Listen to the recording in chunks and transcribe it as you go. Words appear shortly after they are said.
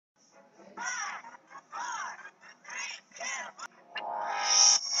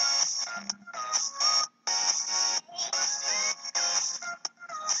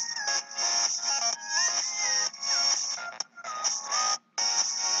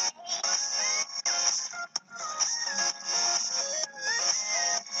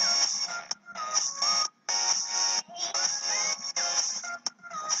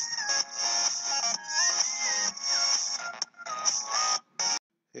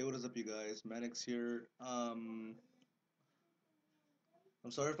what is up, you guys? Manix here. I'm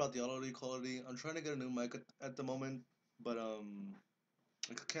sorry about the audio quality. I'm trying to get a new mic at the moment, but I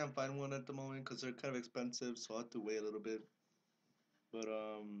can't find one at the moment because they're kind of expensive, so I'll have to wait a little bit. But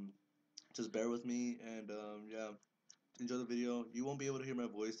just bear with me, and yeah, enjoy the video. You won't be able to hear my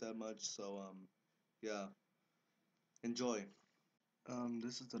voice that much, so yeah, enjoy.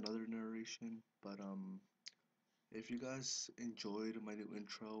 This is another narration, but if you guys enjoyed my new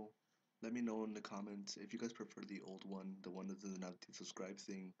intro, let me know in the comments. If you guys prefer the old one, the one that doesn't have the subscribe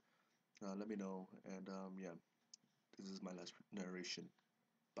thing, let me know. And yeah, this is my last narration.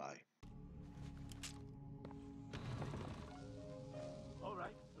 Bye. All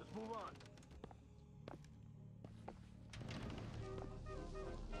right, let's move on.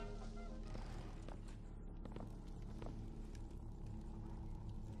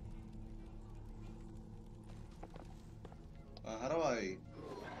 How do I?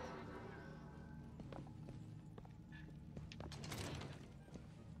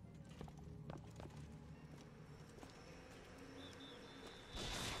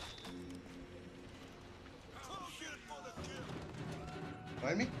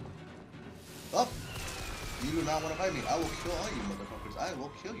 Find me? Up! You do not want to fight me. I will kill all you motherfuckers. I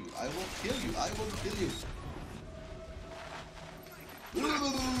will kill you. I will kill you. I will kill you.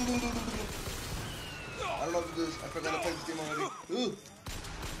 I don't know if this. I forgot to play this game already. Ooh.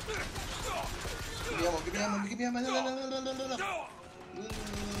 Give me ammo. Give me ammo. Give me ammo. No.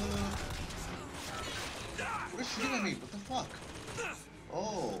 What is shooting at me? What the fuck?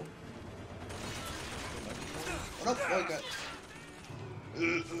 Oh. What up? Oh, God.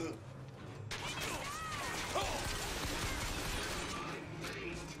 You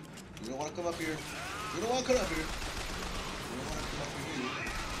don't want to come up here. You don't want to come up here. You don't want to come up here.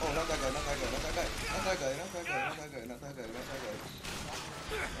 Oh, not that guy, not that guy, not that guy. Not that guy, not that guy, not that guy, not that guy, not that guy.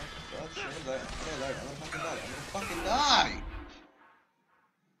 Oh, shit, I'm gonna die. I'm gonna fucking die. I'm gonna fucking die.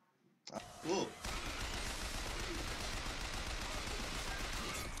 Ooh.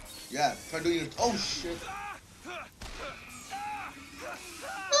 Yeah, try doing your. Oh shit.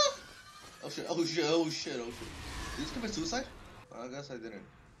 Oh shit, oh shit, oh shit, oh shit. Did you just commit suicide? I guess I didn't.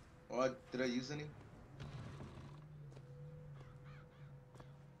 Or did I use any?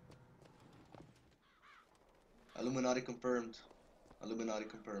 Illuminati confirmed. Illuminati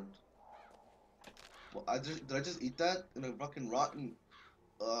confirmed. Well, did I just eat that in a fucking rotten?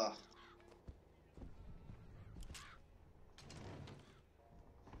 Ugh.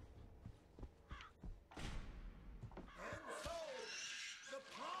 And so, the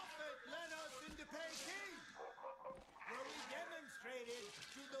prophet led us into Peking, where we demonstrated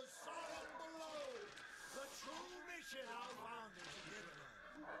to the solemn below the true mission our founders had given us.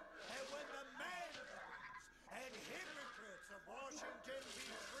 And when the madmen and hypocrites of Washington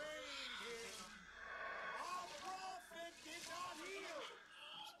betrayed him, our prophet did not heal.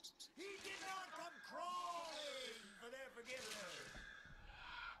 He did not come crawling for their forgiveness.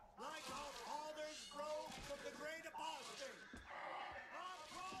 Like our fathers broke from the great apostate, our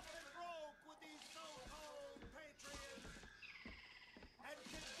prophet broke with these so-called patriots. And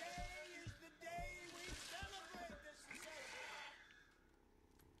today is the day we celebrate this success.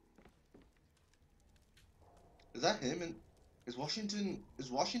 Is that him? And is Washington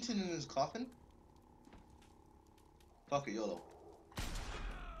in his coffin? Fuck it, YOLO.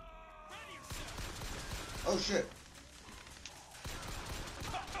 Oh shit.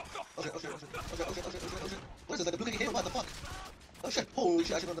 Oh shit, oh shit, oh shit, oh shit, oh shit, oh shit, oh shit. What is this, like a blue here? What the fuck? Oh shit, holy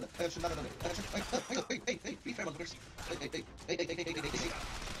shit, I should not have done it. I should not have done it. I should, hey, be fair, motherfuckers. Hey.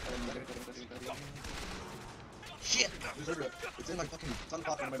 Shit! It's in my fucking sun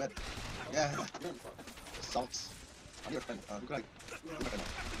pot under my bed. Yeah. Salt. I'm your friend. Who can I? You're my friend.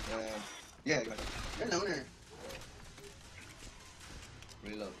 Yeah, you're my friend. You're a loner.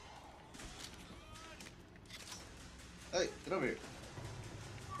 Reload. Hey, get over here.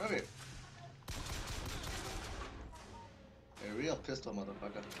 Get over here. A real pistol,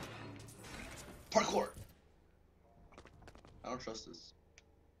 motherfucker. Parkour! I don't trust this.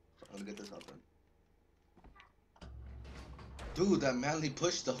 So I'm gonna get this out then. Dude, that manly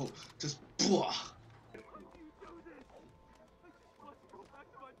push though. Just blah.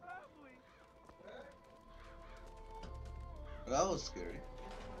 That was scary.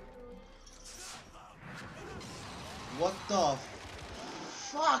 What the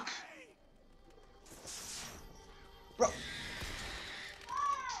fuck? Bro.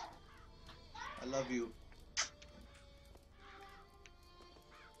 I love you.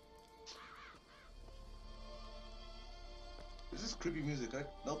 Is this creepy music, right?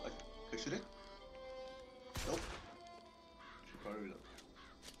 Nope. I should it? Nope. Should probably reload.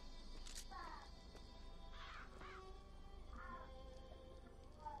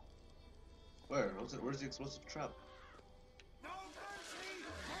 Where? Where's the explosive trap? No mercy!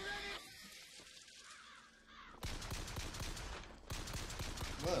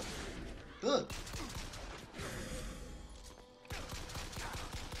 What? Good.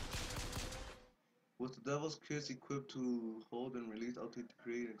 With the devil's kiss equipped to hold and release outtake to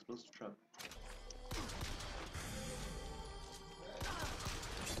create an explosive trap.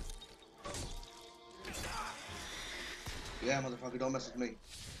 Yeah, motherfucker, don't mess with me.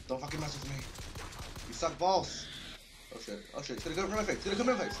 Don't fucking mess with me. You suck balls. Oh shit, oh shit, he's gonna come in my face, he's gonna come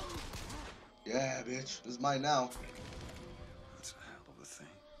in my face. Yeah, bitch, this is mine now. That's a hell of a thing.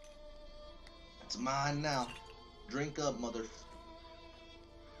 It's mine now. Drink up, mother.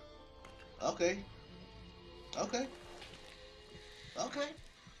 Okay. Okay. Okay.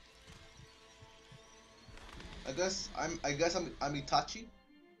 I guess I'm Itachi.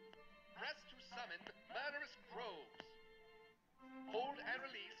 Press to summon murderous crows. Hold and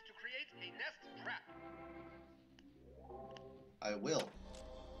release to create a nest trap. I will.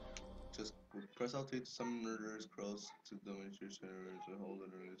 Just press Alt to summon murderous crows to damage your center to hold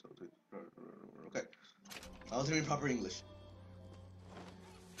and release Alt. Okay. I was hearing proper English.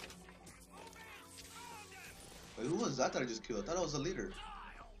 Wait, who was that I just killed? I thought it was a leader.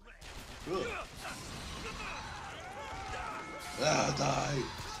 Ugh. Ah, die!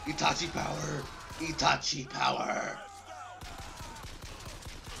 Itachi power! Itachi power!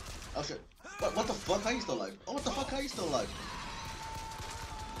 Oh shit. What the fuck? How you still alive? Oh, what the fuck? How you still alive?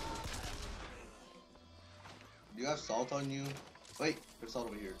 Do you have salt on you? Wait, there's salt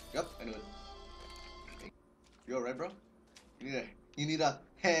over here. Yep, anyway. Hey. You alright, bro? You need a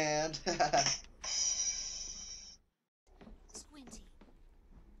hand. Squinty.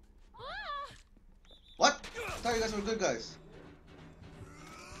 What? I thought you guys were good guys.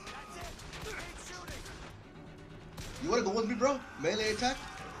 You wanna go with me, bro? Melee attack?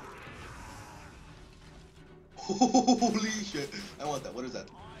 Holy shit. I want that. What is that?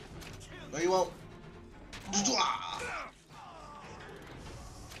 No, you won't. You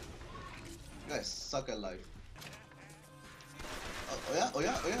guys suck at life. Oh yeah? Oh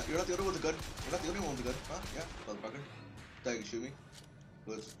yeah? Oh yeah? You're not the only one with a gun. You're not the only one with a gun. Huh? Yeah? Motherfucker. Thought you could shoot me.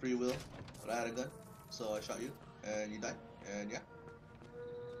 With free will. But I had a gun. So I shot you. And you died. And yeah.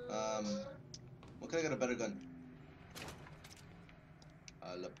 When can I get a better gun?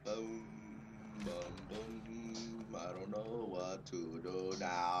 Boom, boom, boom. I don't know what to do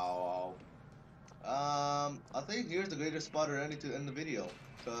now. I think here's the greatest spot I need to end the video,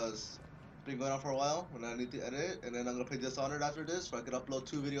 because it's been going on for a while, and I need to edit it, and then I'm gonna play DisHonered after this, so I can upload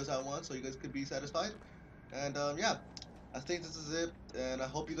 2 videos at once, so you guys could be satisfied. And yeah, I think this is it, and I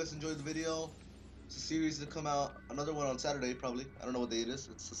hope you guys enjoyed the video. It's a series to come out, another one on Saturday probably. I don't know what day it is.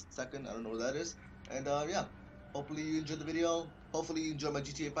 It's the 2nd. I don't know what that is. And yeah, hopefully you enjoyed the video. Hopefully you enjoyed my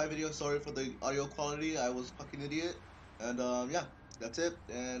GTA 5 video. Sorry for the audio quality. I was a fucking idiot. And yeah, that's it.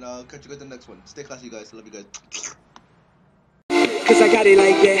 And I'll catch you guys in the next one. Stay classy, you guys. Love you guys. Cause I got it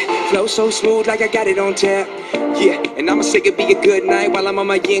like that, flow so smooth like I got it on tap. Yeah, and I'ma say it be a good night while I'm on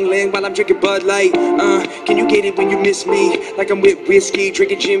my Yingling, while I'm drinking Bud Light. Can you get it when you miss me? Like I'm with whiskey,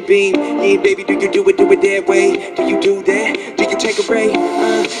 drinking Jim Beam. Yeah, baby, do you do it that way? Do you do that? Do you take a break?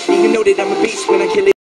 You know that I'm a beast when I kill it.